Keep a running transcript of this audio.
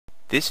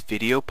This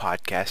video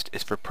podcast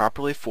is for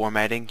properly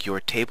formatting your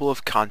table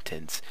of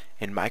contents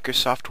in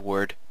Microsoft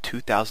Word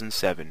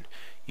 2007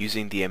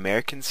 using the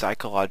American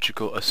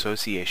Psychological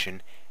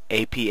Association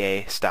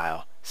APA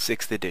style,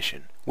 6th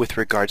edition, with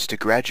regards to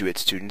graduate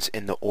students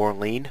in the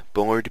Orlean,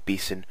 Bullard,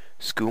 Beeson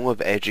School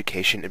of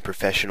Education and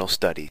Professional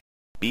Studies.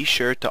 Be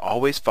sure to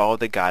always follow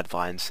the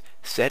guidelines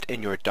set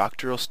in your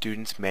doctoral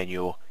student's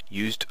manual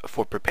used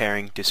for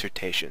preparing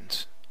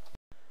dissertations.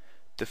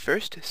 The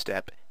first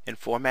step in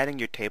formatting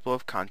your table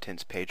of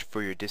contents page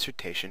for your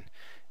dissertation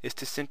is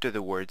to center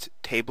the words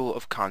Table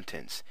of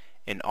Contents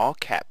in all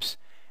caps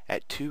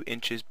at 2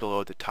 inches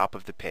below the top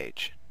of the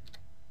page.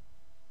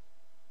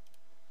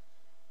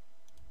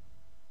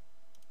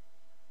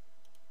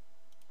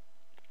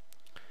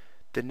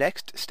 The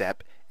next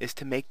step is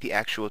to make the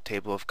actual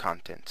table of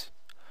contents.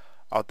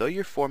 Although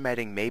your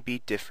formatting may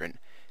be different,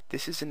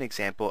 this is an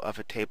example of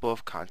a table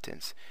of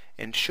contents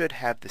and should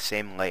have the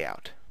same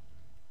layout.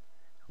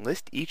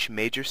 List each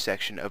major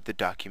section of the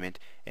document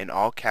in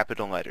all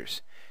capital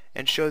letters,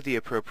 and show the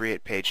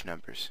appropriate page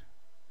numbers.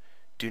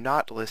 Do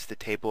not list the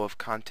table of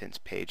contents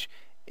page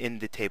in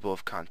the table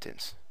of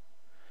contents.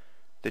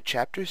 The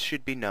chapters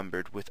should be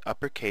numbered with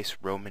uppercase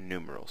Roman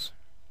numerals.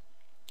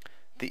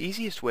 The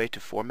easiest way to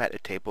format a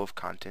table of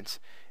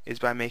contents is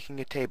by making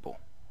a table.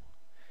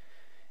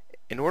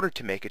 In order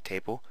to make a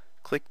table,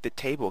 click the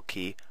Table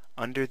key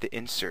under the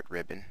Insert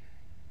ribbon.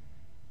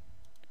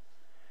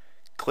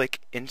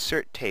 Click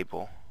Insert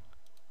Table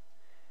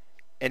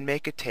and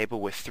make a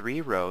table with 3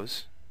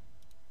 rows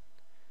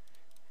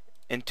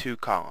and 2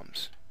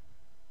 columns.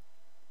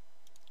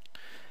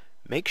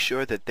 Make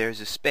sure that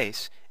there's a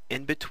space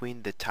in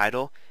between the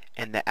title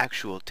and the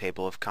actual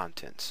table of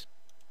contents.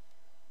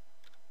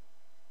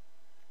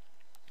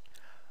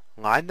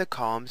 Line the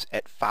columns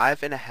at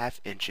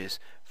 5.5 inches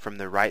from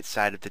the right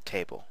side of the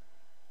table.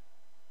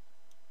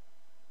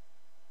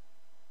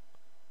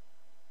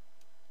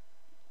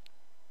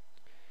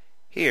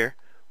 Here,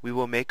 we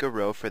will make a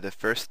row for the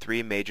first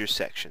 3 major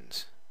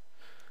sections: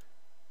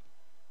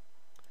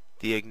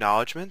 the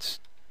acknowledgments,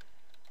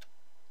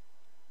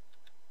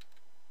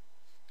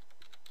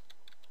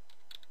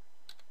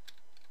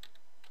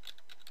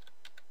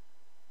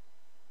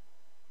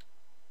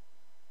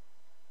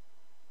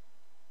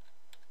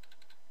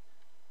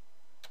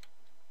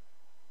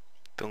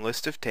 the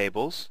list of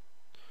tables,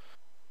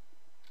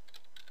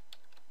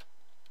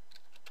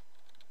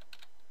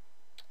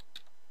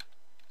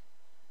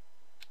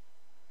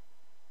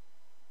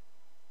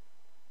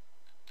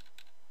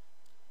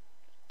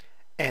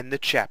 and the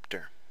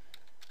chapter.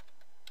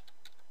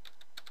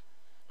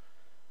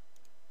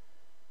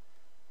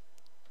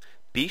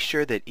 Be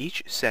sure that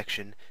each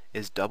section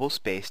is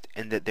double-spaced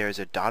and that there is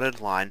a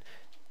dotted line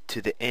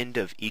to the end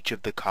of each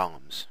of the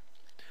columns.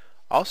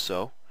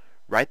 Also,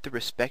 write the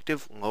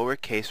respective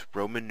lowercase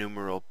Roman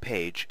numeral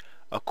page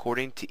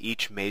according to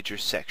each major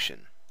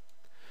section.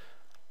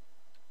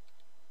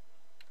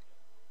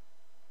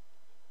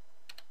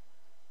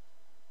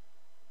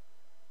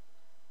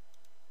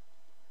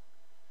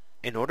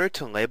 In order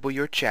to label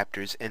your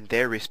chapters in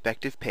their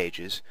respective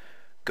pages,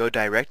 go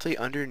directly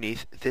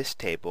underneath this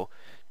table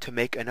to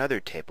make another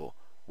table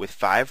with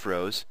 5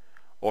 rows,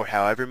 or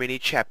however many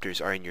chapters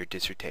are in your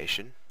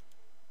dissertation,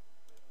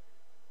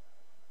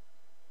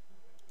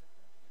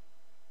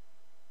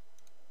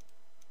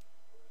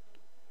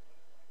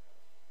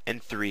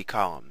 and 3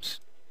 columns.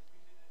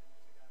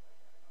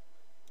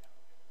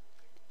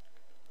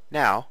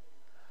 Now,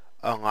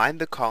 align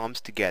the columns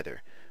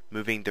together,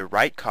 moving the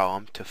right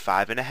column to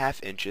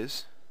 5.5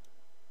 inches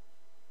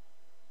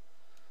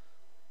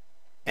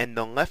and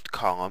the left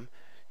column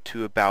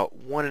to about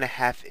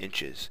 1.5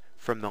 inches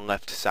from the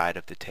left side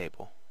of the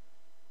table.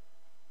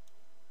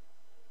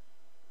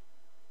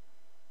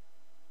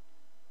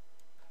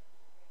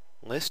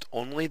 List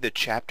only the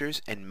chapters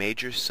and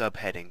major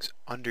subheadings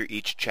under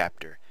each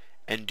chapter,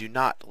 and do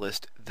not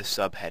list the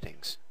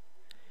subheadings.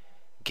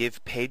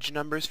 Give page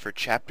numbers for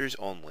chapters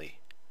only.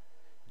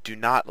 Do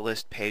not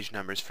list page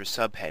numbers for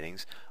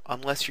subheadings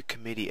unless your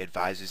committee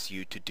advises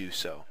you to do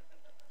so.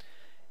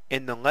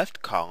 In the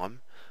left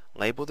column,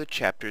 label the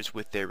chapters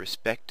with their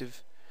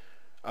respective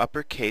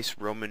uppercase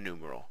Roman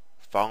numeral,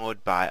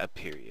 followed by a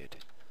period.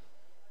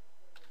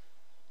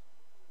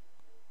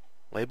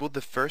 Label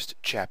the first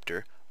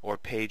chapter, or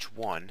page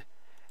 1,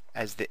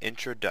 as the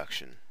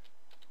introduction.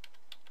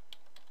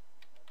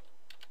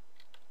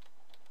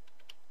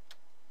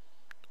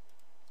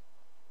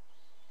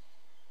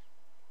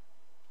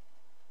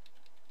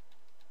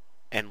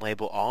 And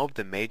label all of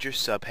the major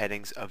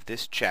subheadings of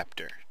this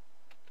chapter,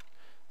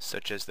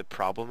 such as the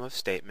problem of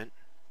statement,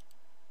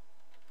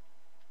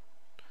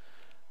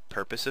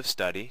 purpose of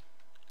study,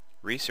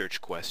 research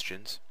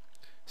questions,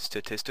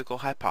 statistical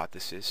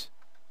hypothesis,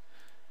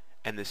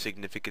 and the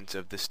significance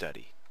of the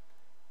study.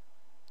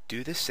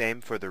 Do the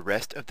same for the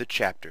rest of the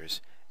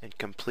chapters and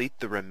complete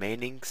the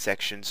remaining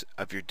sections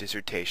of your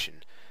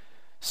dissertation,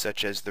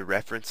 such as the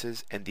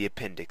references and the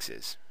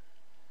appendixes.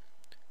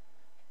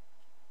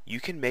 You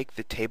can make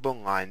the table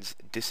lines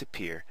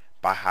disappear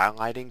by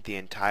highlighting the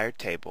entire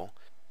table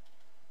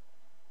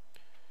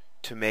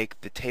to make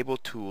the Table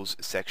Tools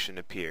section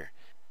appear.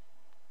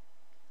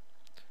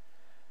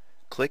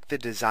 Click the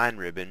Design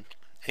ribbon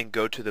and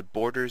go to the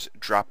Borders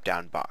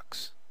drop-down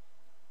box.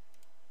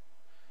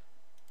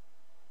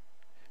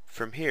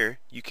 From here,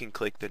 you can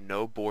click the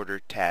No Border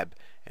tab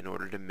in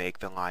order to make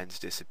the lines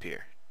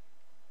disappear.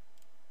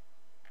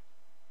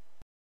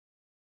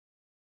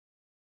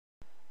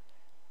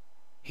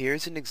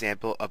 Here's an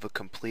example of a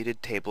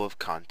completed table of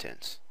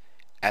contents.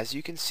 As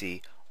you can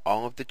see,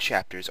 all of the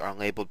chapters are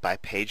labeled by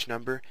page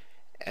number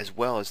as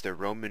well as their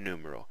Roman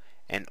numeral,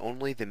 and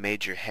only the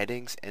major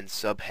headings and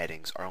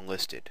subheadings are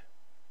listed.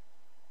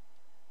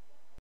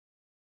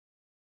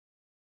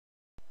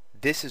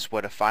 This is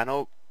what a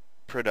final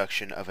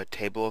production of a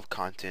table of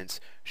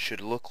contents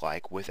should look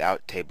like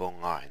without table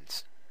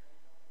lines.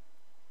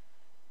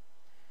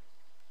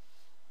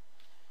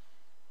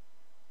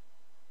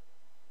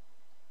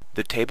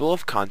 The table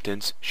of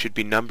contents should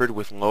be numbered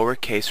with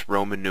lowercase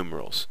Roman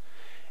numerals.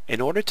 In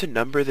order to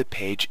number the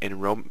page in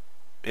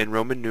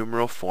Roman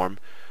numeral form,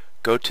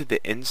 go to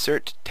the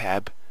Insert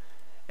tab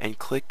and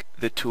click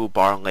the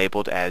toolbar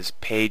labeled as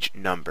Page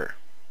Number.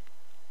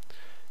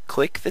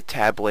 Click the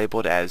tab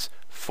labeled as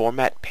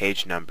Format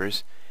Page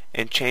Numbers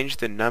and change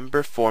the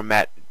Number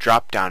Format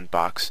drop-down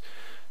box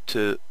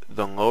to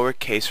the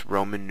lowercase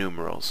Roman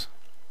numerals.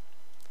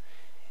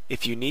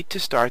 If you need to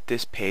start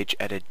this page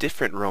at a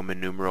different Roman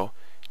numeral,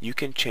 you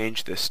can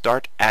change the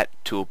Start At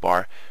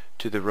toolbar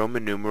to the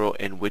Roman numeral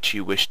in which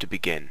you wish to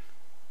begin.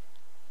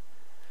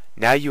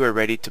 Now you are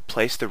ready to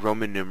place the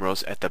Roman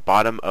numerals at the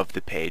bottom of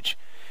the page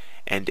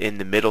and in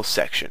the middle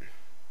section.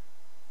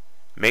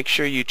 Make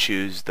sure you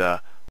choose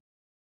the